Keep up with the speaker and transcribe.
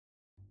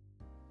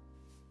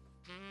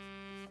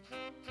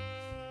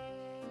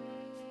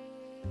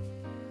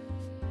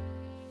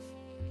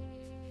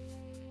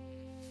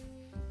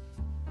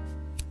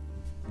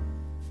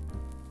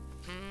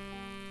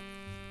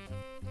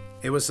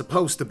It was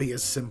supposed to be a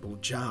simple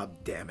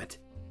job, damn it.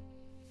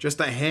 Just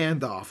a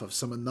handoff of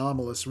some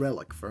anomalous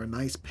relic for a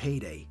nice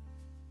payday.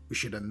 We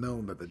should have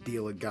known that the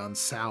deal had gone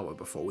sour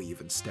before we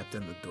even stepped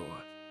in the door.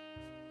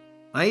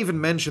 I even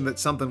mentioned that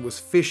something was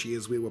fishy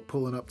as we were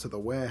pulling up to the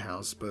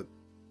warehouse, but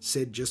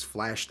Sid just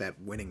flashed that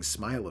winning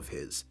smile of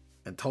his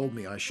and told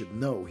me I should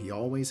know he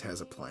always has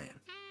a plan.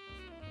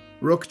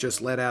 Rook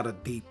just let out a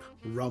deep,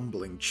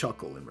 rumbling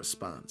chuckle in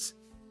response.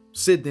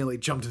 Sid nearly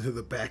jumped into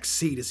the back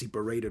seat as he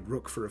berated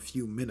Rook for a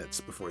few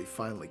minutes before he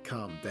finally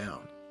calmed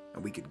down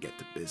and we could get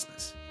to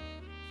business.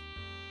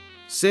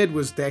 Sid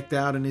was decked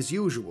out in his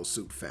usual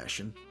suit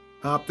fashion,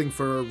 opting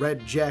for a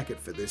red jacket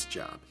for this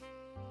job.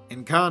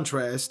 In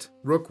contrast,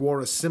 Rook wore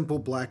a simple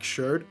black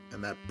shirt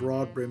and that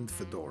broad-brimmed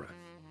fedora.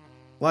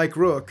 Like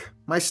Rook,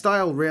 my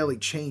style rarely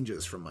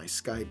changes from my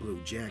sky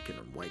blue jacket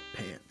and white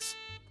pants.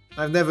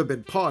 I've never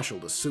been partial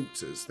to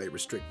suits as they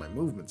restrict my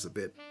movements a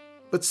bit,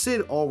 but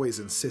Sid always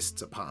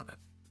insists upon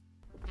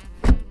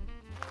it.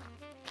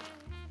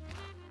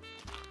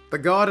 The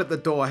guard at the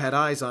door had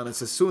eyes on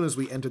us as soon as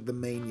we entered the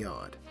main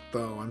yard,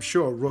 though I'm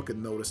sure Rook had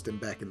noticed him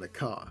back in the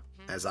car,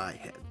 as I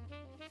had.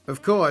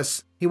 Of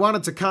course, he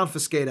wanted to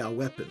confiscate our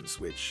weapons,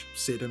 which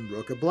Sid and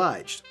Rook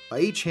obliged, by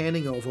each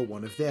handing over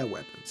one of their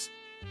weapons.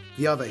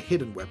 The other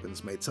hidden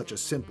weapons made such a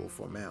simple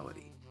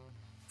formality.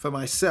 For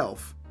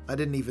myself, I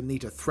didn't even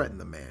need to threaten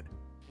the man.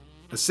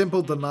 A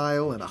simple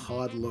denial and a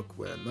hard look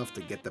were enough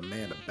to get the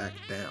man to back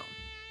down.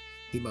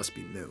 He must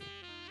be new.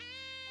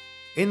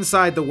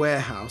 Inside the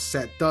warehouse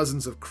sat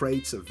dozens of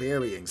crates of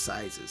varying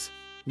sizes,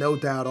 no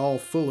doubt all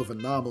full of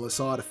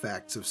anomalous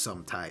artifacts of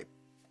some type.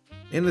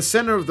 In the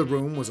center of the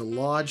room was a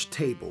large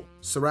table,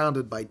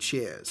 surrounded by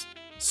chairs,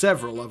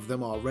 several of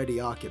them already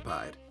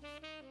occupied.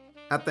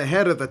 At the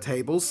head of the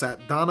table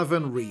sat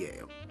Donovan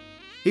Riale.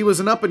 He was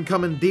an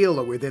up-and-coming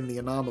dealer within the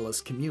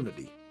anomalous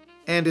community,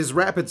 and his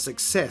rapid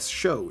success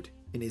showed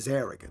in his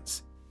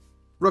arrogance.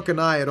 Rook and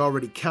I had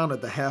already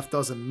counted the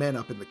half-dozen men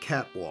up in the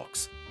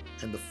catwalks,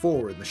 and the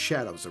 4 in the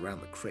shadows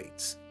around the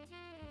crates.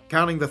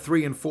 Counting the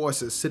 3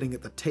 enforcers sitting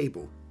at the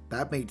table,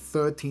 that made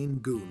 13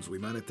 goons we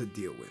might have to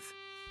deal with.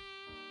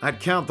 I'd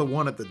count the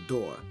one at the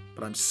door,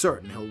 but I'm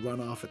certain he'll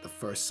run off at the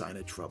first sign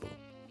of trouble.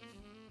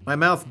 My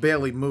mouth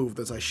barely moved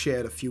as I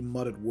shared a few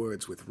muttered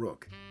words with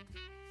Rook.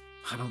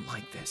 I don't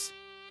like this.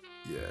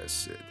 Yeah,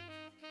 Sid.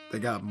 They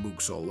got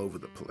mooks all over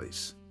the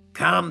place.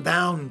 Calm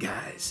down,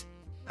 guys.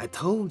 I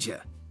told you,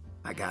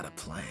 I got a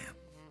plan.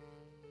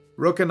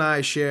 Rook and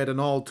I shared an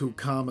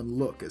all-too-common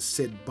look as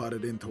Sid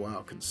butted into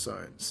our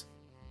concerns.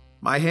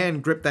 My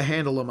hand gripped the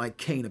handle of my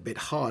cane a bit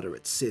harder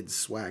at Sid's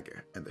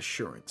swagger and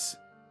assurance.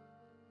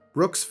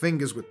 Rook's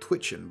fingers were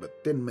twitching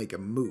but didn't make a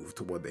move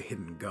toward the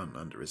hidden gun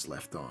under his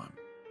left arm.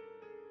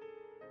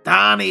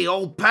 Donnie,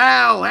 old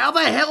pal, how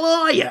the hell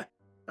are you?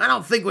 I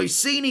don't think we've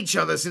seen each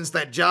other since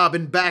that job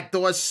in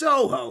Backdoor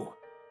Soho.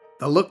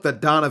 The look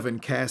that Donovan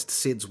cast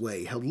Sid's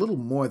way held little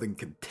more than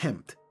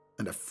contempt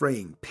and a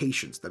fraying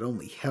patience that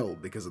only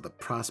held because of the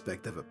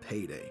prospect of a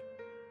payday.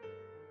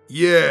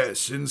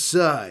 Yes,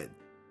 inside.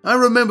 I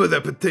remember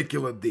that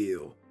particular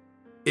deal.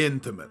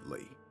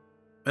 Intimately.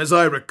 As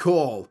I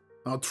recall,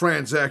 our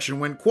transaction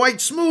went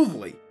quite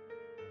smoothly.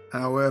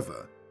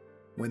 However,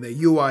 when the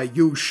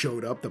UIU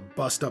showed up to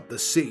bust up the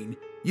scene,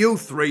 you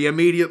 3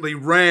 immediately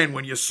ran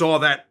when you saw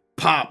that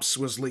Pops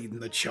was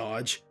leading the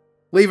charge,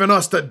 leaving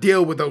us to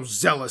deal with those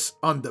zealous,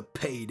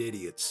 underpaid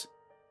idiots.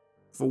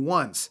 For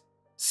once,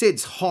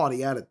 Sid's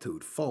haughty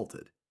attitude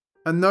faltered.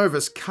 A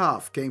nervous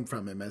cough came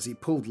from him as he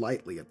pulled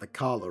lightly at the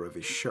collar of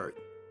his shirt.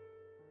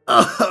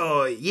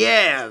 Oh,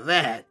 yeah,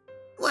 that.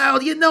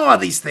 Well, you know how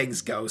these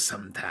things go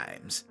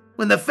sometimes.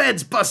 When the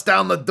feds bust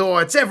down the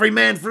door, it's every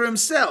man for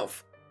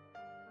himself.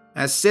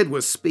 As Sid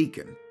was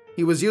speaking,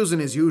 he was using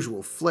his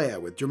usual flair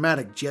with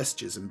dramatic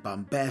gestures and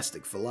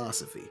bombastic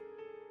philosophy.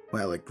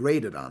 While it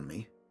grated on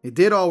me, it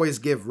did always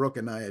give Rook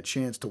and I a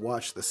chance to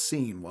watch the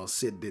scene while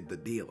Sid did the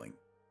dealing.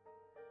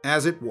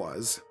 As it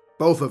was,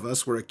 both of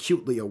us were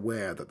acutely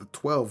aware that the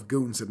 12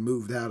 goons had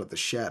moved out of the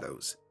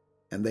shadows,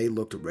 and they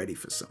looked ready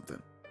for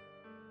something.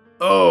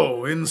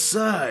 Oh,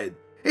 inside.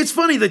 It's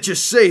funny that you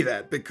say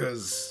that,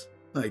 because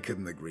I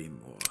couldn't agree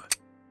more.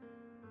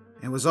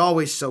 It was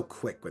always so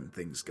quick when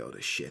things go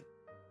to shit.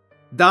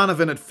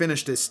 Donovan had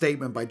finished his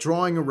statement by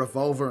drawing a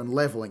revolver and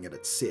leveling it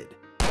at Sid.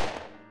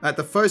 At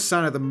the first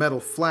sign of the metal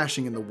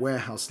flashing in the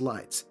warehouse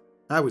lights,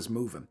 I was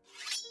moving.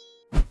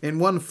 In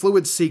one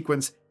fluid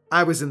sequence,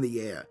 I was in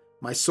the air,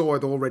 my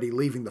sword already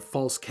leaving the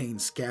false cane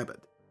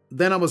scabbard.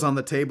 Then I was on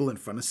the table in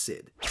front of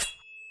Sid.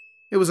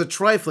 It was a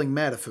trifling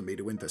matter for me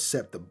to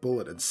intercept the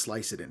bullet and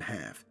slice it in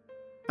half.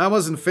 I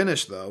wasn't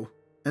finished, though,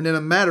 and in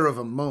a matter of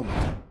a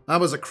moment, I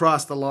was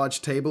across the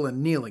large table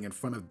and kneeling in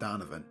front of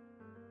Donovan.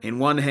 In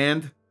one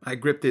hand, I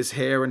gripped his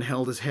hair and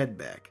held his head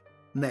back,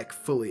 neck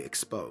fully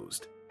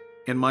exposed.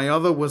 In my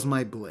other was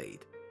my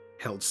blade,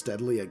 held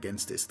steadily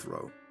against his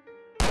throat.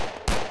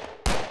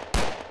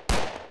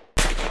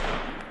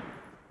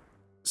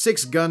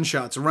 6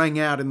 gunshots rang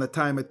out in the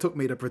time it took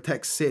me to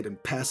protect Sid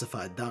and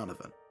pacify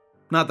Donovan.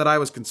 Not that I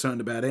was concerned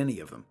about any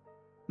of them.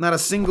 Not a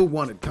single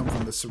one had come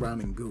from the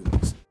surrounding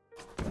goons.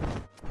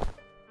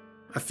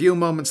 A few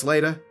moments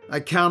later, I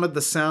counted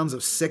the sounds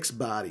of 6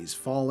 bodies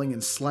falling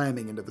and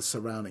slamming into the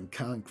surrounding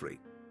concrete.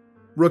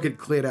 Rook had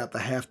cleared out the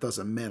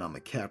half-dozen men on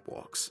the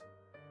catwalks.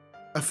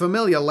 A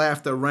familiar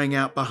laughter rang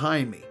out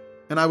behind me,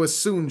 and I was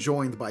soon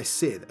joined by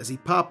Sid as he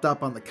popped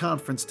up on the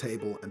conference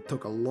table and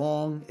took a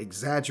long,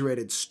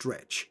 exaggerated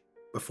stretch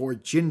before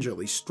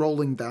gingerly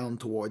strolling down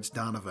towards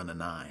Donovan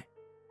and I.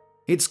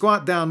 He'd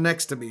squat down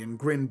next to me and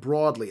grin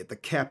broadly at the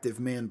captive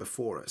man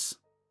before us.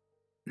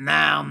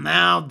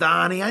 Now,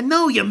 Donnie, I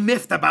know you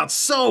miffed about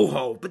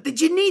Soho, but did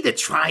you need to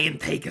try and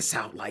take us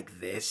out like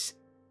this?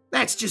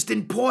 That's just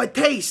in poor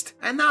taste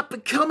and not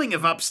becoming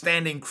of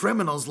upstanding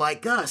criminals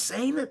like us,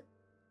 ain't it?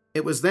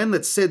 It was then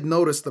that Sid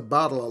noticed the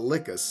bottle of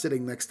liquor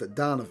sitting next to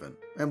Donovan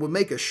and would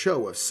make a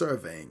show of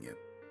surveying it.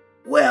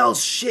 Well,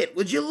 shit,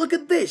 would you look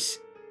at this?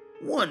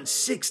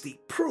 160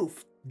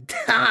 proof.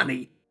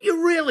 Donnie,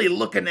 you're really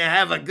looking to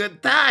have a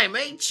good time,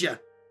 ain't you?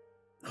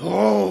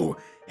 Oh,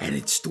 and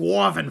it's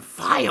dwarven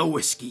fire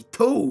whiskey,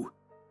 too.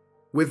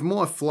 With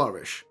more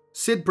flourish,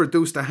 Sid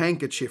produced a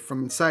handkerchief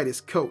from inside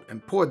his coat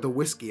and poured the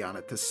whiskey on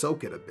it to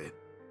soak it a bit.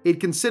 He'd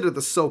considered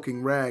the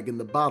soaking rag in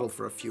the bottle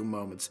for a few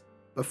moments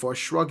before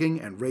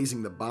shrugging and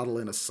raising the bottle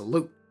in a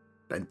salute,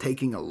 then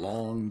taking a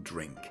long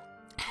drink.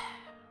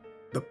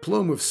 The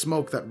plume of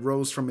smoke that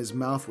rose from his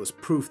mouth was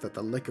proof that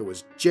the liquor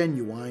was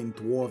genuine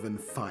dwarven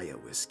fire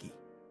whiskey.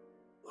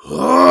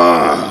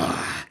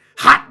 Oh,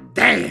 hot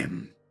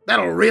damn!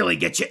 That'll really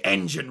get your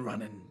engine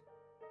running.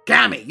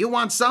 Cammy, you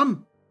want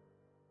some?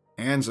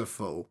 Hands are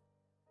full.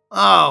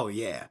 Oh,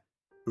 yeah.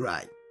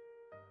 Right.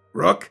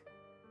 Rook?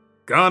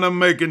 Kinda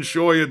making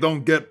sure you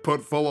don't get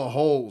put full of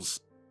holes.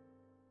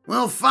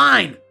 Well,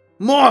 fine.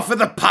 More for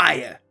the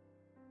pyre.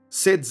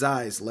 Sid's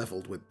eyes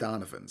leveled with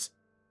Donovan's,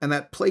 and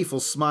that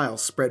playful smile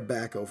spread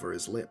back over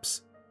his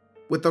lips.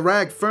 With the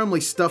rag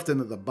firmly stuffed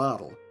into the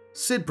bottle,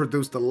 Sid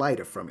produced a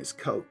lighter from his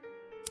coat.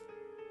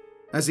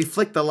 As he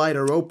flicked the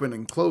lighter open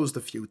and closed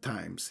a few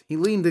times, he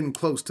leaned in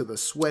close to the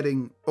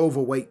sweating,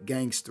 overweight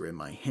gangster in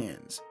my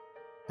hands,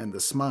 and the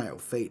smile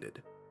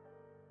faded.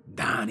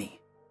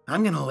 Donnie,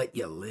 I'm gonna let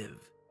you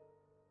live.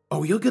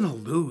 Oh, you're gonna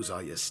lose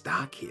all your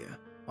stock here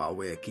while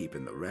we're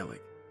keeping the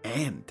relic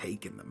and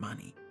taking the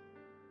money.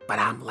 But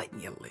I'm letting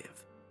you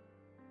live.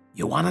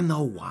 You wanna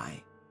know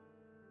why?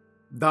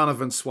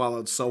 Donovan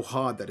swallowed so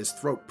hard that his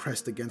throat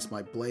pressed against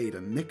my blade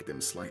and nicked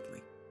him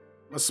slightly.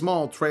 A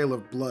small trail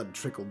of blood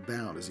trickled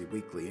down as he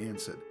weakly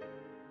answered.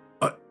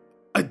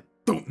 I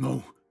don't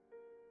know.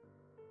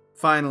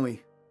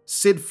 Finally,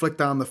 Sid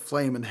flicked on the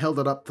flame and held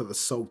it up to the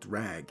soaked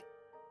rag.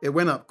 It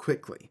went up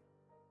quickly,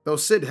 though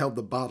Sid held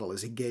the bottle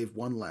as he gave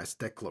one last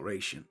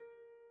declaration.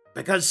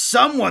 Because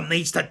someone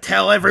needs to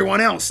tell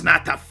everyone else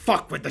not to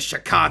fuck with the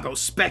Chicago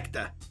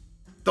Spectre.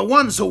 The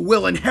ones who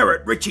will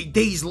inherit Richie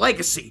D's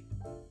legacy.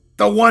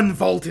 The 1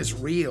 volt is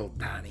real,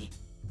 Donnie.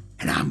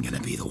 And I'm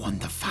gonna be the one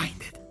to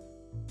find it.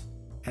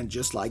 And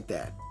just like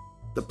that,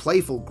 the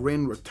playful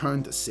grin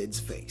returned to Sid's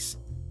face.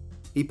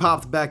 He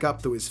popped back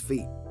up to his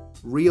feet,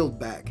 reeled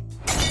back,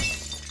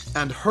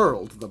 and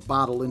hurled the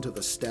bottle into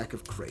the stack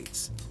of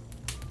crates.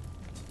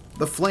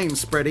 The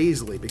flames spread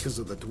easily because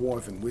of the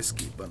dwarven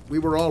whiskey, but we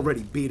were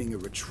already beating a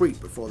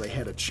retreat before they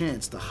had a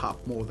chance to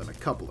hop more than a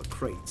couple of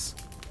crates.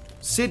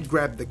 Sid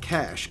grabbed the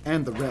cash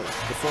and the relic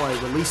before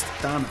I released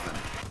Donovan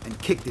and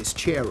kicked his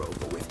chair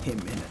over with him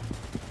in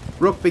it.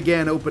 Rook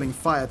began opening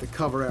fire to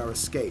cover our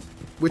escape,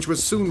 which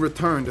was soon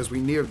returned as we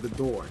neared the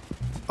door.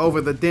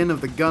 Over the din of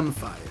the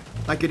gunfire,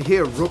 I could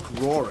hear Rook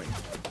roaring.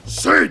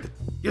 Sid,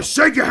 you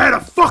said you had a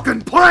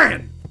fucking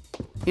plan!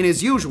 In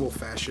his usual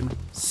fashion,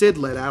 Sid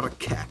let out a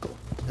cackle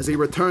as he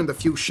returned a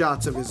few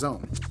shots of his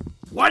own.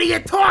 What are you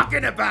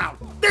talking about?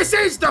 This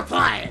is the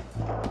plan!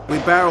 We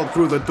barreled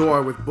through the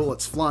door with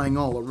bullets flying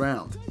all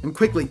around and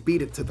quickly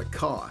beat it to the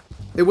car.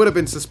 It would have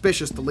been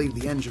suspicious to leave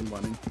the engine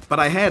running, but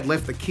I had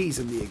left the keys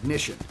in the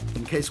ignition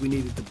in case we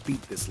needed to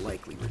beat this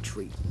likely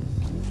retreat.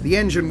 The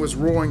engine was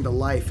roaring to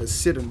life as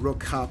Sid and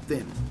Rook hopped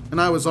in,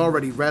 and I was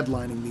already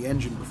redlining the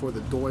engine before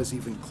the doors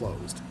even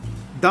closed.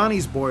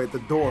 Donnie's boy at the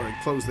door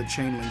had closed the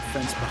chain-link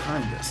fence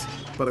behind us,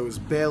 but it was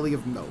barely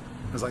of note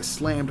as I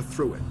slammed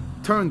through it,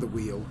 turned the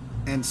wheel,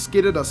 and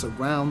skidded us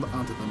around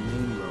onto the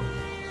main road.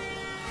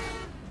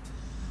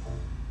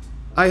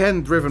 I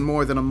hadn't driven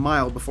more than a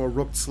mile before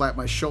Rook slapped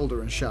my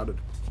shoulder and shouted,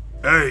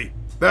 Hey,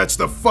 that's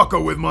the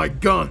fucker with my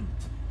gun!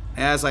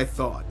 As I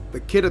thought,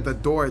 the kid at the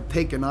door had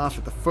taken off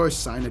at the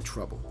first sign of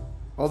trouble.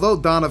 Although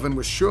Donovan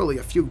was surely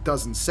a few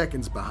dozen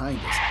seconds behind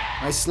us,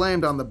 I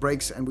slammed on the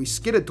brakes and we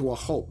skidded to a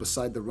halt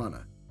beside the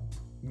runner.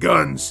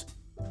 Guns!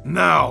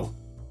 Now!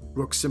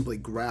 Rook simply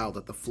growled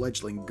at the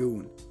fledgling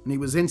goon, and he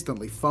was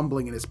instantly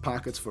fumbling in his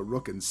pockets for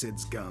Rook and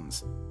Sid's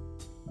guns.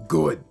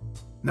 Good.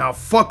 Now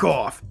fuck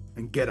off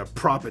and get a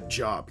proper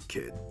job,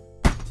 kid.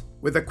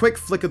 With a quick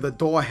flick of the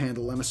door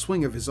handle and a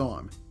swing of his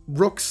arm,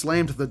 Rook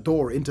slammed the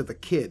door into the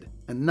kid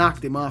and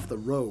knocked him off the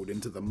road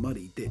into the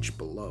muddy ditch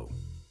below.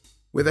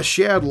 With a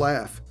shared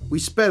laugh, we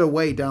sped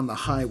away down the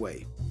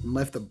highway and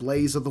left the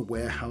blaze of the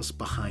warehouse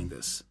behind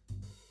us.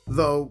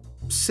 Though,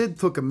 Sid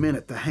took a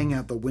minute to hang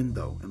out the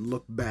window and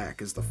look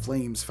back as the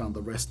flames found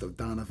the rest of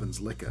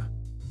Donovan's liquor.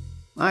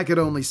 I could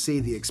only see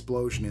the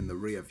explosion in the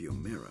rearview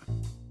mirror,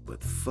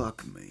 but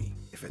fuck me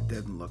if it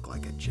didn't look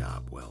like a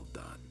job well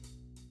done.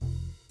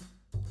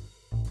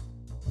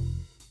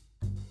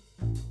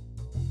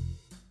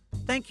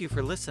 Thank you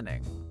for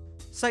listening.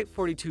 Site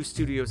 42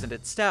 Studios and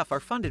its staff are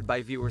funded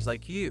by viewers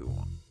like you.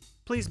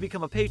 Please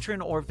become a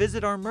patron or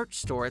visit our merch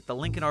store at the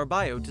link in our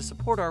bio to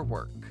support our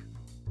work.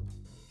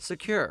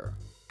 Secure,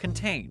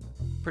 contain,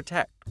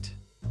 protect.